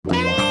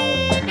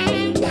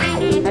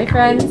Hi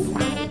friends,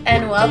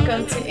 And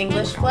welcome to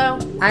English Flow.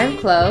 I'm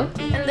Chloe,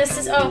 And this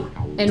is O.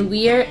 and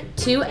we are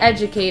two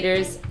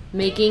educators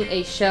making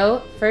a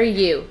show for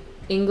you,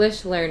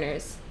 English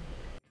learners.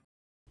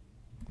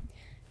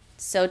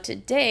 So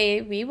today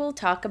we will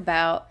talk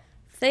about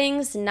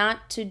things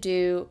not to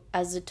do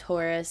as a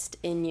tourist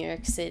in New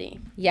York City.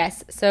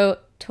 Yes, so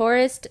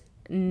tourist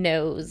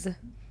knows.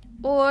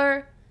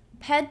 Or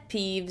pet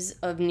peeves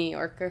of New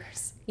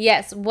Yorkers.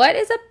 Yes, what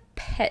is a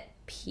pet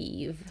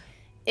peeve?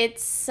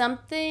 It's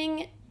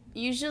something,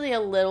 usually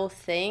a little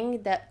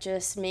thing that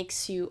just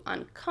makes you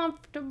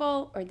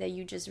uncomfortable or that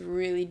you just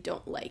really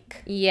don't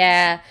like.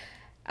 Yeah,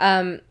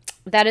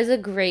 that is a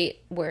great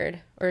word,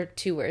 or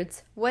two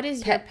words. What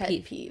is your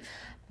pet peeve?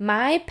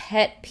 My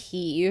pet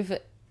peeve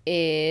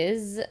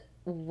is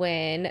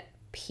when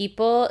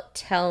people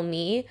tell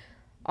me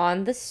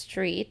on the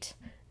street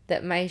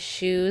that my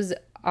shoes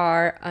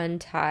are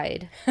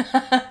untied.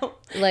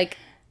 Like,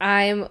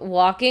 I'm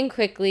walking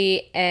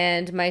quickly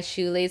and my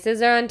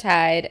shoelaces are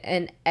untied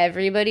and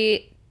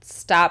everybody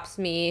stops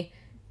me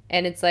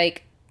and it's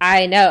like,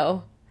 I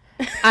know.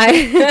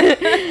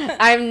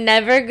 I'm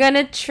never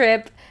gonna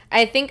trip.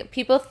 I think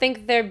people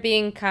think they're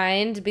being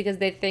kind because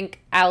they think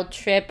I'll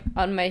trip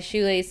on my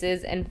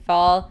shoelaces and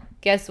fall.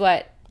 Guess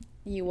what?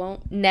 You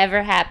won't.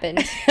 Never happened.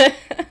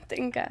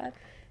 Thank God.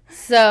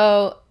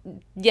 So,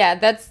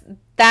 yeah,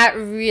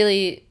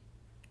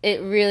 it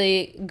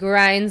really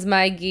grinds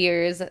my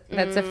gears.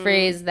 That's a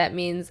phrase that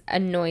means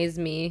annoys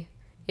me.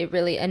 It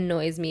really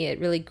annoys me.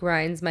 It really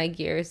grinds my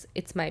gears.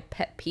 It's my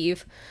pet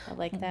peeve. I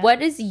like that.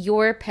 What is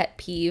your pet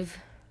peeve?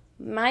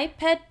 My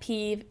pet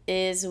peeve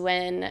is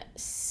when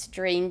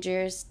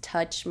strangers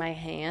touch my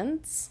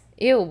hands.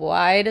 Ew,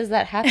 why does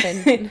that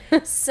happen?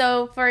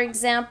 So, for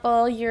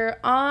example, you're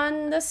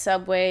on the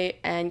subway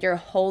and you're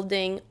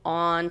holding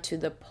on to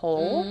the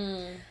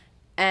pole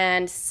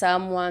and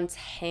someone's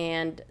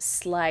hand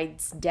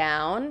slides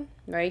down,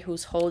 right?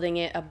 Who's holding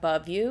it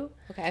above you.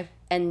 Okay.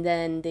 And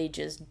then they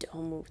just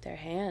don't move their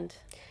hand.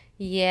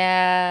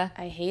 Yeah.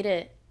 I hate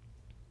it.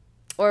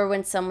 Or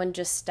when someone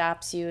just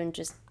stops you and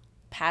just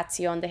pats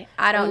you on the...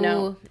 I don't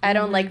know. I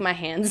don't like my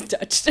hands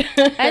touched.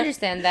 I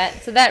understand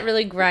that. So that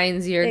really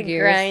grinds your It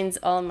gears. grinds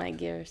all my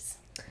gears.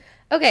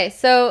 Okay,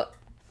 so,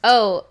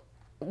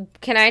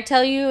 can I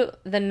tell you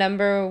the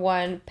number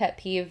one pet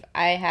peeve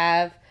I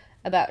have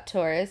about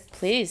tourists?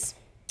 Please.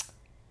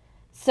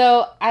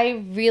 So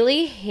I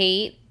really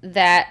hate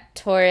that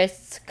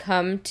tourists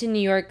come to New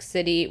York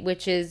City,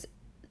 which is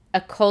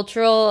a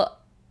cultural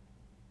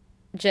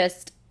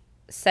just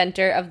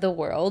center of the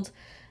world.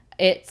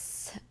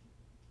 It's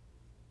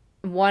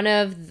one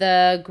of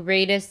the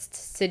greatest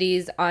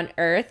cities on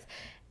earth,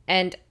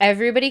 and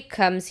everybody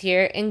comes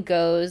here and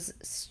goes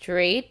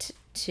straight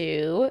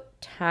to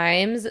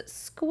Times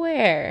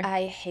Square.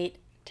 I hate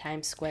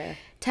Times Square.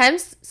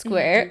 Times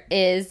Square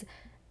is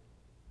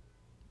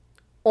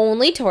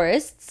only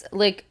tourists.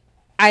 Like,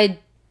 I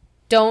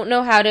don't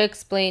know how to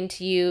explain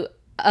to you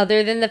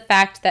other than the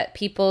fact that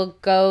people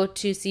go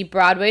to see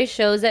Broadway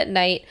shows at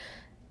night,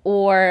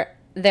 or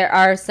there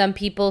are some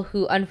people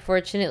who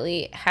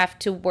unfortunately have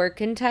to work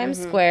in Times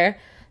Square.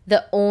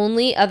 The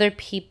only other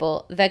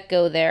people that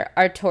go there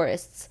are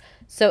tourists.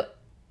 So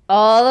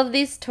all of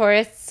these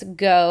tourists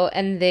go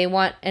and they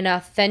want an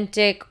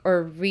authentic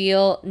or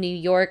real New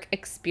York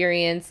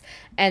experience,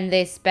 and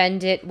they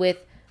spend it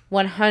with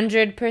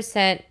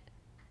 100%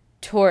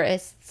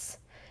 tourists.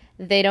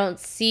 They don't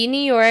see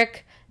New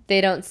York. They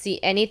don't see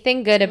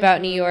anything good about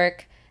New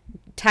York.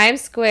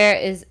 Times Square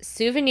is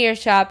souvenir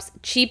shops,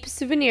 cheap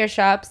souvenir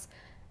shops,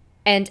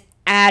 and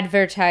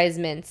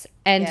advertisements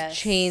and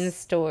chain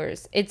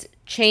stores. It's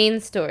chain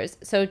stores.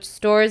 So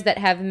stores that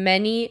have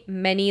many,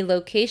 many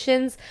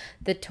locations.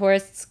 The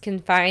tourists can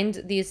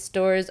find these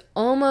stores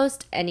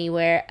almost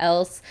anywhere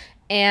else.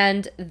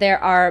 And there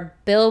are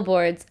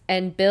billboards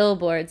and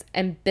billboards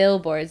and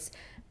billboards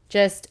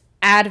just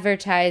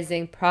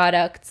advertising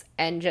products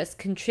and just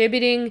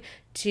contributing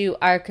to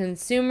our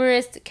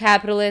consumerist,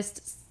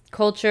 capitalist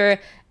culture.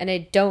 And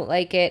I don't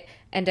like it.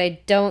 And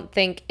I don't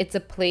think it's a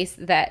place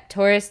that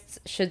tourists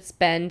should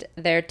spend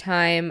their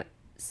time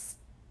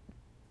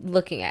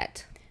looking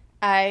at.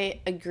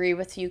 I agree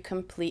with you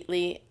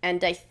completely.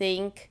 And I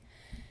think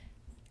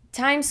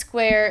Times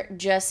Square,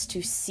 just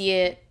to see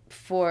it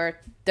for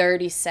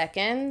 30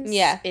 seconds,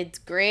 it's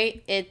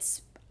great.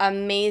 It's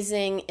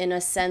amazing in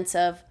a sense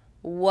of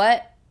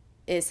what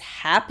is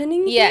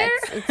happening here.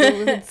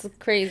 It's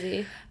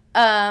crazy.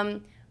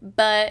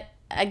 But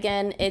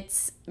again,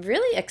 it's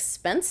really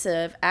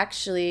expensive,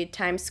 actually,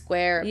 Times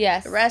Square.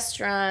 Yes.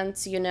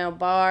 Restaurants,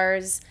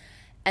 bars,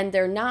 and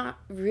they're not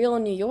real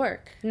New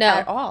York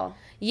at all.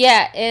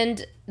 Yeah,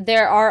 and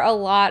there are a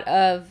lot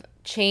of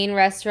chain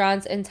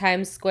restaurants in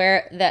Times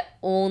Square that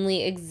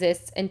only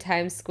exist in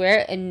Times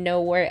Square and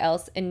nowhere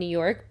else in New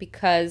York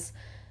because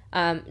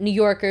New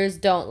Yorkers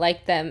don't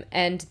like them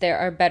and there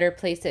are better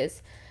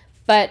places.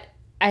 But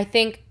I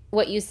think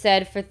what you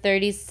said for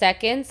 30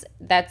 seconds,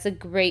 that's a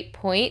great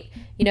point.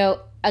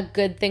 A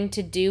good thing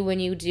to do when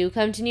you do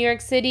come to New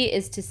York City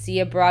is to see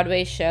a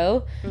Broadway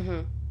show.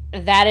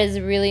 that is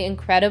really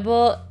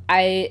incredible.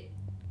 I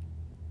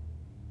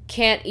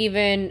can't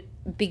even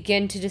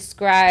begin to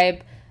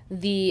describe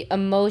the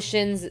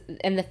emotions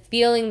and the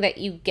feeling that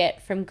you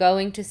get from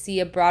going to see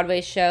a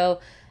Broadway show.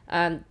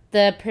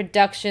 The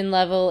production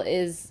level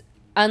is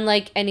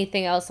unlike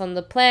anything else on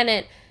the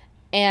planet,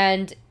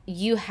 and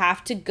you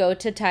have to go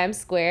to Times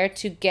Square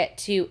to get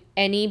to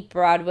any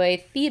Broadway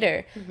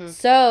theater. Mm-hmm.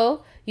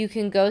 So you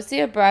can go see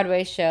a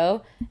Broadway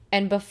show,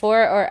 and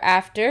before or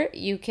after,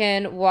 you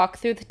can walk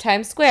through the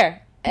Times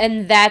Square.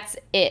 And that's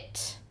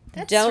it.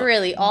 That's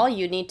really all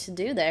you need to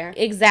do there.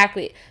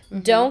 Exactly.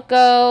 Mm-hmm. Don't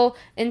go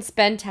and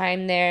spend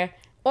time there.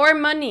 Or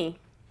money.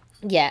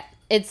 Yeah.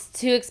 It's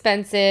too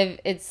expensive.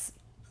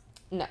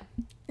 No.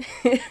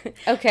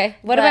 Okay.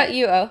 What about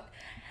you, O?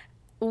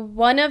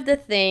 One of the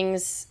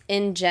things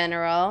in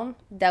general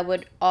that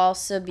would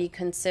also be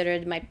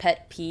considered my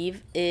pet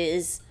peeve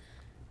is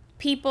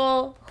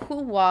people who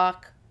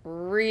walk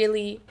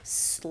really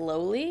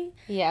slowly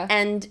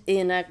and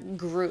in a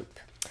group.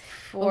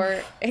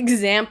 For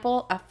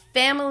example, a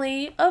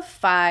family of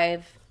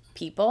 5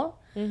 people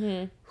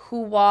who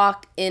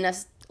walk in a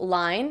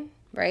line,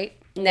 right,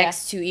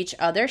 next to each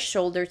other,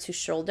 shoulder to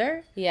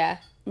shoulder. Yeah.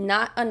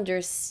 Not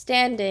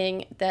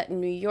understanding that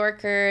New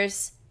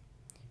Yorkers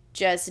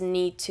just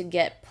need to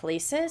get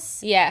places.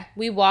 Yeah,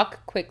 we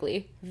walk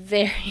quickly.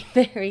 Very,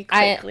 very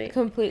quickly. I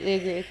completely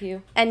agree with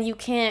you. And you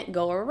can't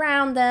go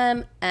around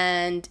them,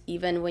 and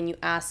even when you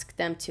ask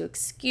them to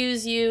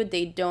excuse you,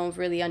 they don't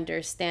really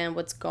understand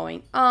what's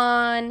going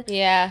on.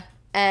 Yeah.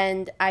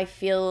 And I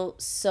feel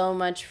so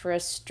much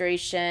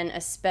frustration,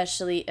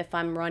 especially if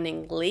I'm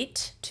running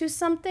late to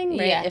something,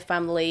 right? Yeah. If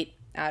I'm late,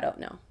 I don't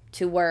know,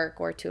 to work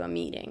or to a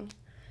meeting.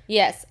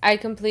 Yes, I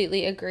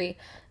completely agree.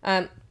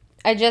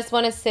 I just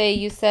want to say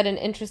you said an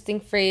interesting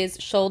phrase,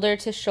 shoulder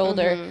to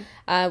shoulder.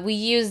 Mm-hmm. We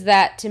use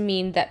that to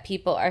mean that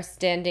people are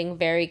standing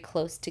very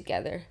close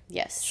together.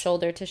 Yes.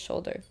 Shoulder to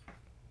shoulder.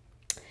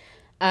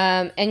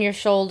 And your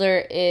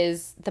shoulder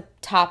is the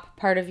top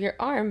part of your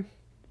arm.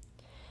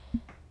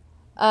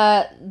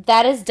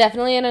 That is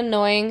definitely an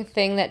annoying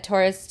thing that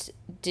tourists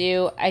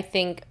do. I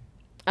think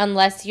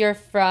unless you're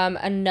from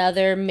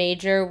another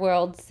major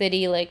world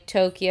city like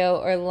Tokyo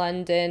or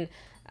London,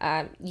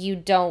 you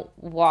don't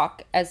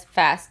walk as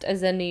fast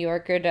as a New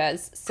Yorker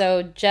does.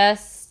 So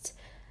just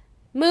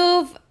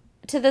move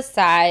to the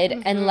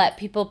side and let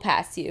people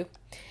pass you.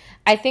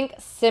 I think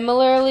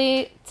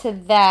similarly to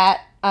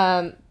that,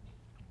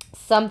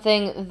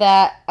 something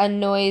that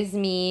annoys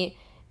me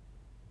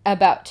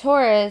about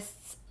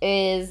tourists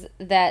is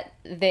that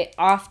they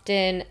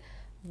often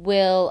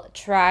will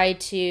try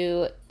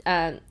to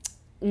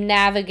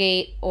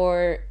navigate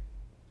or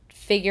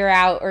figure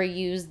out or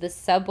use the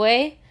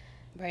subway.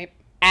 Right.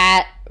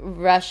 At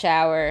rush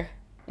hour,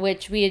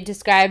 which we had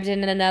described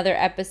in another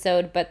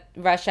episode, but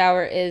rush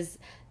hour is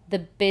the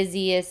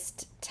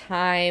busiest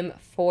time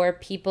for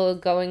people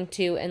going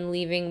to and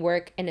leaving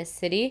work in a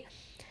city.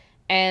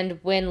 And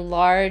when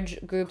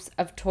large groups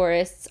of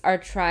tourists are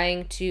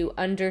trying to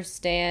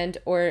understand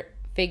or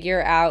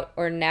figure out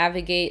or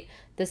navigate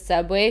the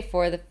subway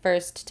for the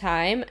first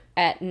time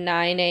at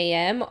 9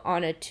 a.m.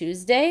 on a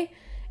Tuesday,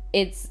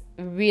 it's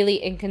really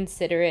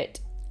inconsiderate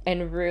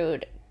and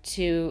rude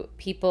to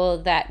people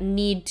that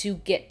need to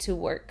get to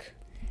work.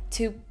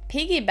 To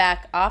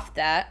piggyback off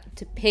that,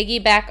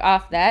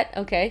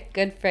 okay,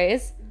 good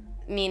phrase.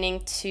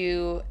 Meaning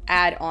to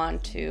add on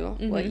to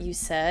what you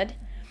said.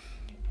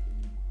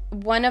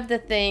 One of the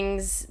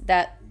things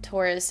that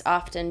tourists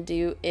often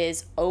do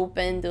is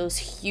open those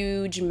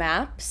huge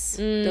maps,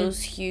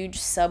 those huge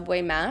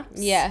subway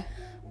maps. Yeah.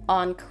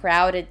 On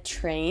crowded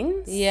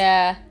trains.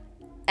 Yeah.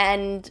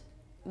 And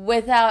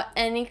without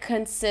any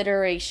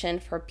consideration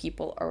for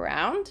people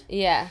around.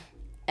 Yeah.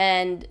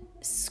 And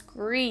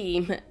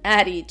scream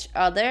at each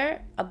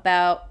other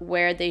about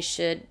where they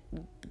should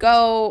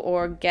go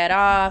or get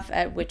off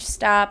at which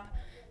stop.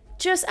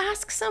 Just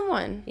ask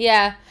someone.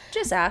 Yeah.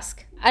 Just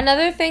ask.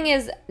 Another thing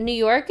is New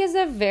York is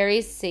a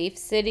very safe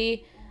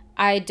city.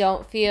 I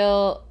don't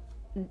feel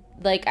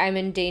like I'm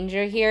in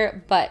danger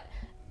here, but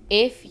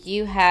if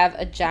you have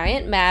a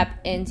giant map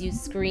and you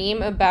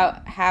scream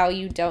about how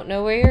you don't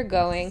know where you're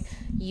going,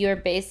 you're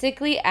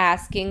basically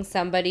asking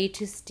somebody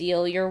to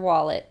steal your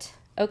wallet.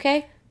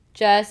 Okay?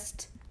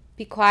 Just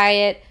be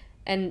quiet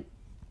and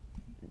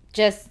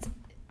just,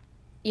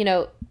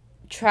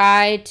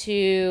 try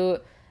to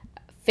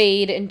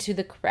fade into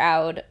the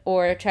crowd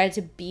or try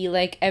to be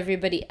like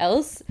everybody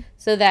else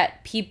so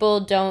that people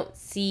don't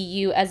see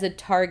you as a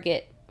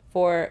target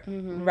for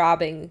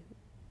robbing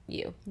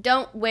you.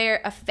 Don't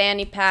wear a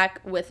fanny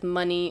pack with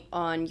money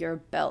on your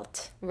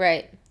belt.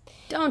 Right.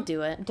 Don't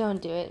do it.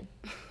 Don't do it.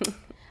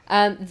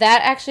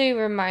 That actually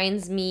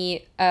reminds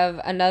me of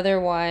another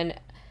one.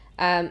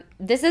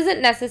 This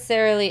isn't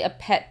necessarily a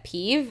pet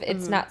peeve.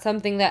 It's not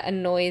something that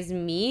annoys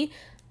me,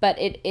 but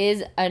it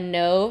is a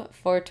no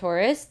for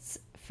tourists,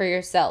 for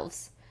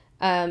yourselves.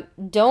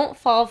 Don't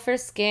fall for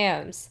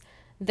scams.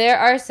 There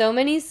are so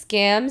many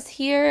scams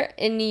here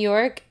in New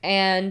York,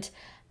 and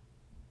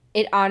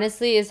it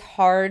honestly is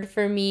hard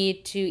for me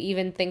to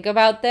even think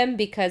about them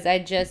because I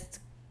just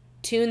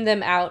tune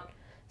them out.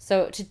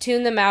 So to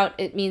tune them out,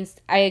 it means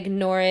I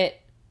ignore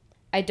it.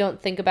 I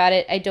don't think about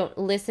it. I don't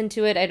listen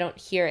to it. I don't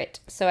hear it.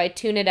 So I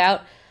tune it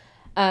out.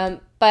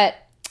 But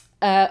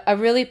a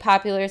really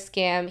popular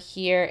scam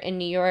here in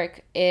New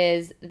York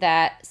is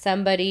that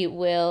somebody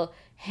will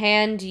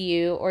hand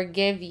you or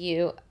give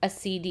you a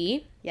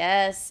CD.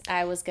 Yes,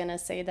 I was gonna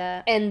say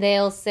that. And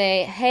they'll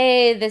say,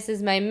 hey, this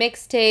is my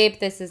mixtape.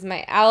 This is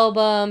my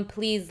album.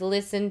 Please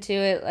listen to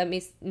it.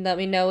 Let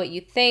me know what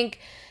you think.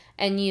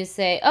 And you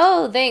say,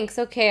 oh, thanks.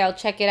 Okay, I'll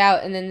check it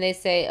out. And then they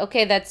say,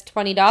 okay, that's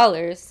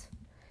 $20.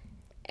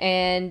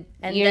 And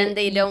then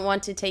they don't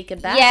want to take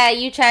it back? Yeah,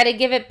 you try to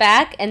give it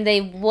back and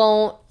they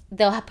won't.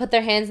 They'll put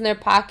their hands in their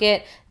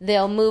pocket.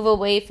 They'll move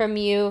away from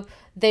you.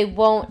 They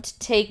won't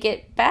take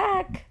it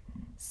back.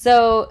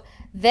 So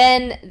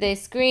then they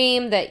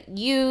scream that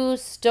you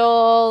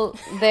stole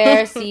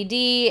their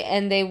CD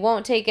and they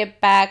won't take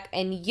it back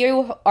and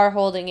you are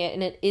holding it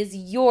and it is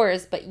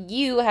yours, but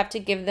you have to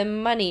give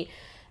them money.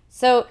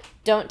 So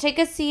don't take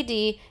a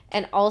CD.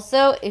 And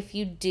also, if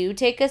you do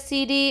take a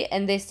CD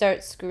and they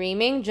start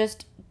screaming,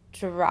 just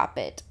drop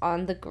it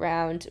on the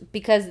ground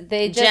because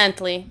they just...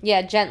 Gently.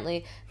 Yeah,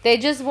 gently. They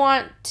just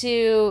want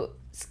to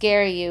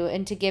scare you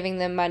into giving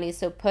them money.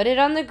 So put it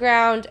on the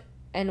ground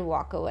and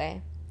walk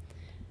away.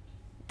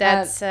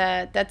 That's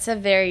a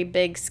very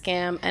big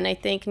scam, and I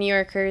think New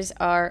Yorkers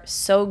are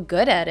so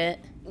good at it.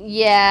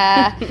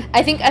 Yeah.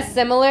 I think a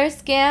similar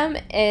scam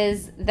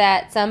is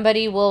that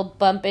somebody will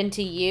bump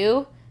into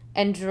you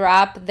and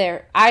drop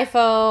their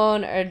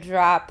iPhone or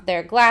drop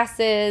their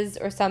glasses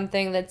or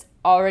something that's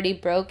already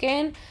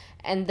broken,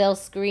 and they'll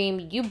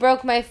scream, you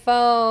broke my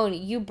phone,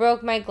 you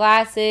broke my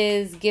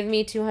glasses, give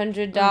me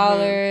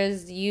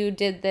 $200, you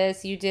did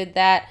this, you did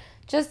that.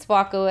 Just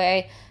walk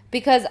away.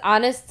 Because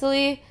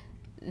honestly,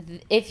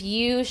 if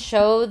you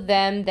show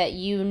them that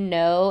you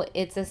know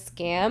it's a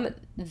scam,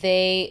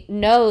 they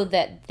know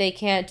that they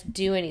can't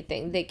do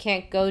anything. They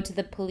can't go to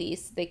the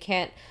police. They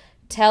can't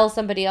tell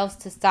somebody else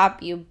to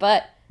stop you,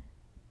 but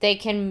they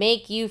can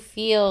make you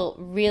feel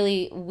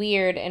really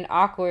weird and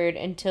awkward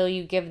until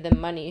you give them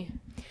money.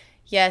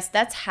 Yes,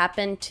 that's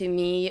happened to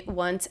me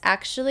once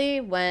actually,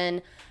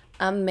 when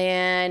a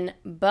man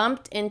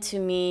bumped into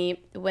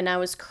me when I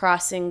was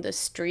crossing the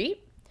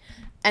street.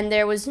 And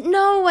there was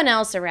no one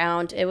else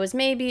around. It was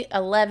maybe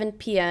 11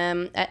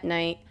 p.m. at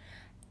night.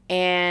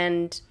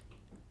 And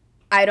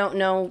I don't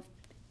know,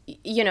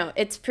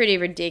 it's pretty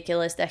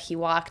ridiculous that he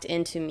walked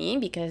into me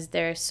because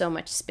there's so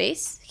much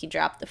space. He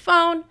dropped the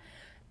phone.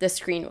 The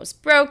screen was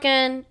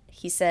broken.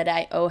 He said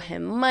I owe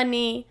him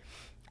money.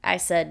 I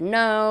said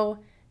no.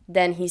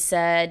 Then he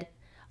said,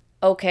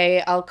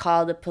 okay, I'll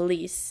call the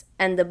police.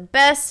 And the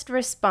best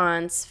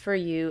response for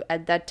you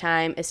at that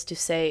time is to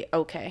say,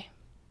 okay.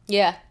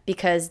 Yeah.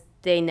 Because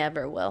they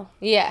never will.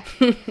 Yeah.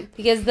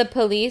 Because the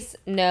police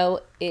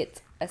know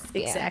it's a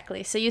scam.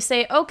 Exactly. So you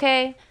say,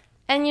 okay,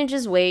 and you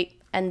just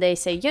wait. And they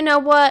say, you know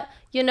what?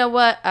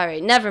 All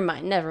right, never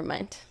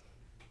mind.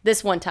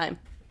 This one time.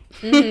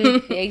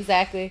 Mm-hmm.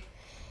 Exactly.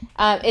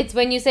 It's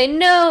when you say,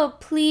 no,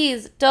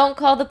 please, don't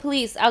call the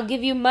police. I'll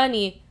give you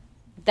money.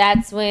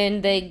 That's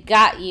when they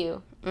got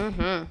you.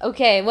 Mm-hmm.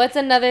 Okay, what's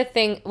another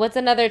thing? What's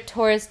another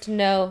tourist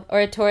no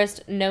or a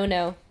tourist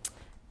no-no?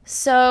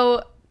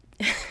 So...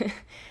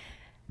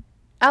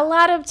 A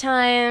lot of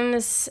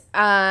times,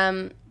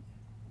 I've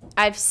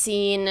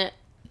seen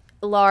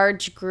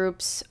large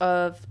groups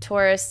of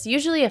tourists,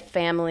 usually a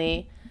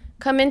family,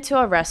 come into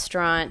a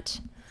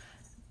restaurant,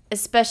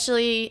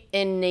 especially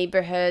in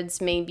neighborhoods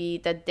maybe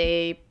that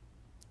they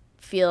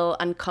feel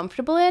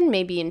uncomfortable in,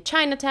 maybe in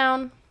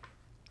Chinatown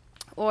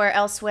or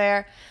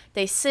elsewhere.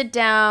 They sit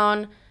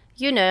down,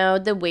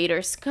 the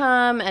waiters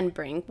come and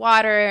bring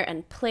water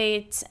and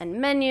plates and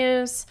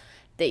menus.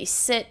 They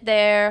sit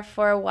there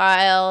for a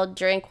while,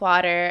 drink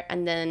water,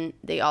 and then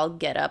they all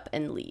get up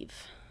and leave.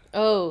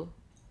 Oh,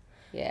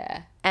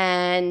 yeah.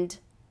 And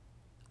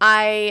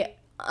I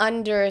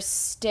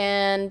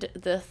understand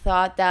the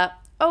thought that,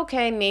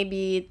 okay,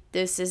 maybe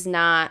this is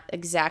not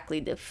exactly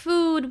the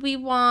food we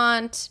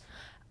want,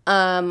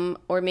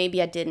 or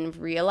maybe I didn't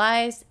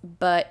realize,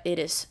 but it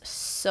is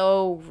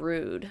so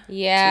rude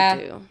to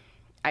do,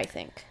 I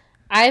think.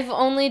 I've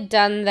only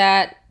done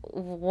that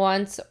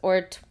once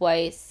or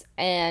twice,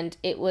 and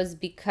it was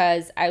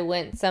because I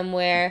went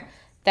somewhere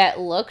that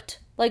looked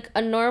like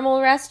a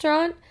normal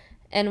restaurant,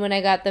 and when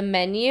I got the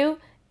menu,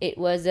 it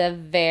was a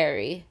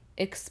very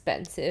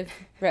expensive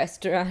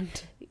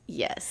restaurant.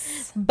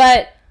 Yes.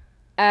 But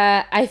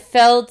I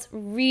felt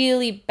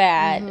really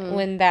bad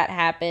when that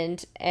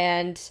happened,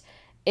 and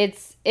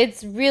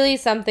it's really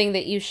something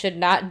that you should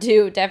not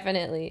do,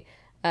 definitely.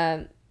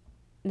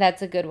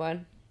 That's a good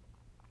one.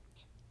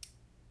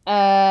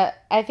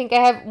 I think I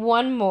have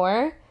one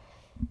more.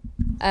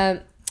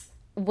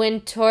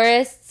 When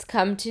tourists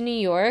come to New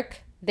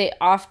York, they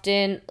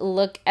often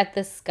look at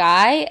the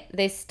sky.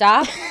 They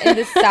stop in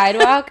the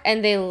sidewalk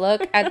and they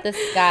look at the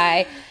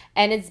sky.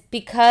 And it's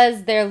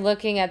because they're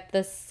looking at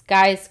the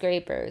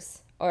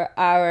skyscrapers or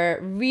our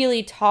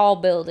really tall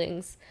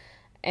buildings.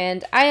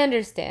 And I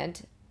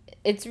understand.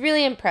 It's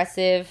really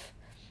impressive.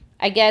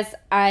 I guess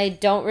I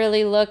don't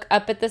really look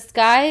up at the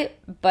sky,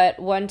 but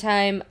one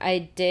time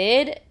I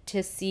did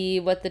to see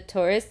what the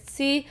tourists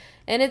see,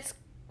 and it's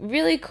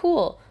really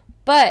cool.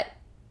 But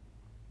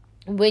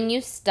when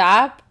you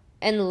stop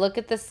and look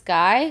at the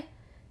sky,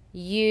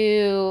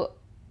 you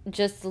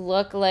just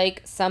look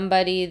like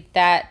somebody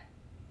that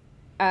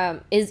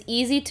is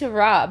easy to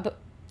rob.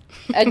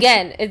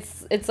 Again,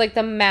 it's like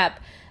the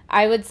map.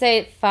 I would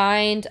say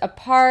find a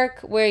park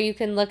where you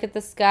can look at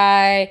the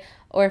sky,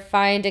 or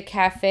find a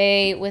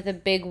cafe with a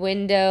big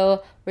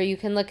window where you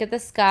can look at the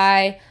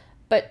sky.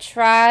 But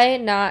try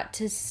not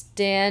to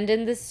stand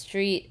in the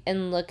street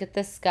and look at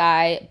the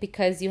sky,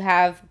 because you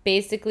have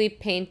basically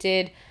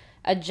painted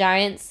a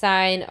giant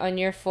sign on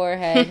your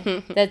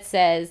forehead that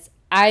says,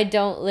 "I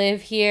don't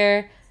live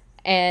here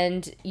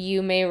and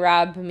you may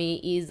rob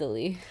me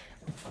easily."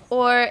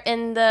 Or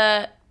in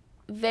the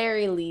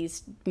very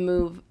least,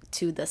 move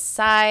to the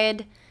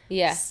side.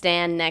 Yeah.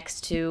 Stand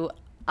next to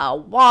a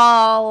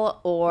wall,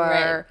 or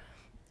right.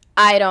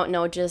 I don't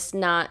know, just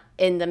not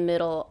in the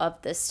middle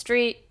of the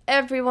street.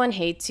 Everyone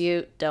hates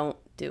you. Don't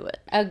do it.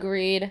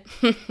 Agreed.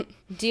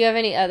 Do you have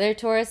any other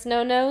tourist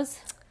no-nos?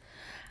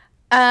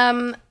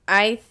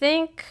 I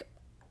think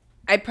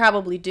I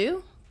probably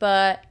do,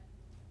 but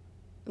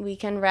we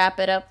can wrap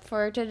it up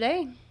for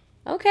today.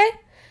 Okay.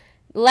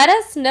 Let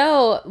us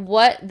know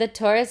what the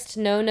tourist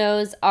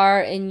no-nos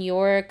are in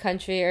your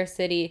country or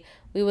city.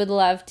 We would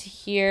love to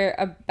hear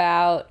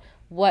about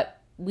what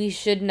we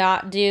should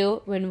not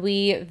do when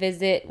we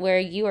visit where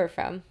you are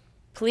from.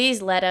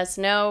 Please let us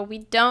know. We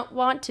don't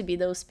want to be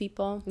those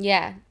people.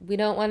 Yeah, we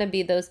don't want to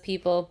be those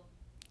people.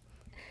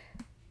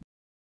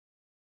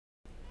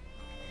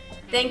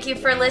 Thank you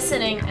for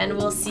listening, and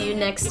we'll see you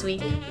next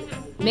week.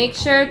 Make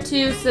sure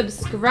to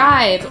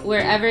subscribe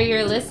wherever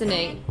you're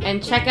listening,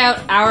 and check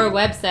out our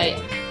website,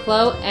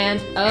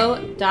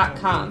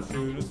 chloeando.com.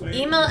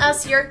 Email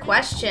us your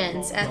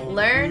questions at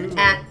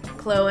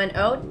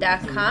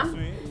learn@chloeando.com,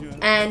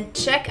 and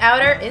check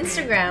out our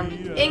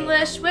Instagram,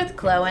 English with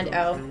Chloe and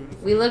O.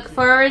 We look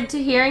forward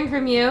to hearing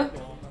from you.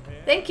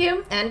 Thank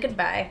you, and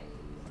goodbye.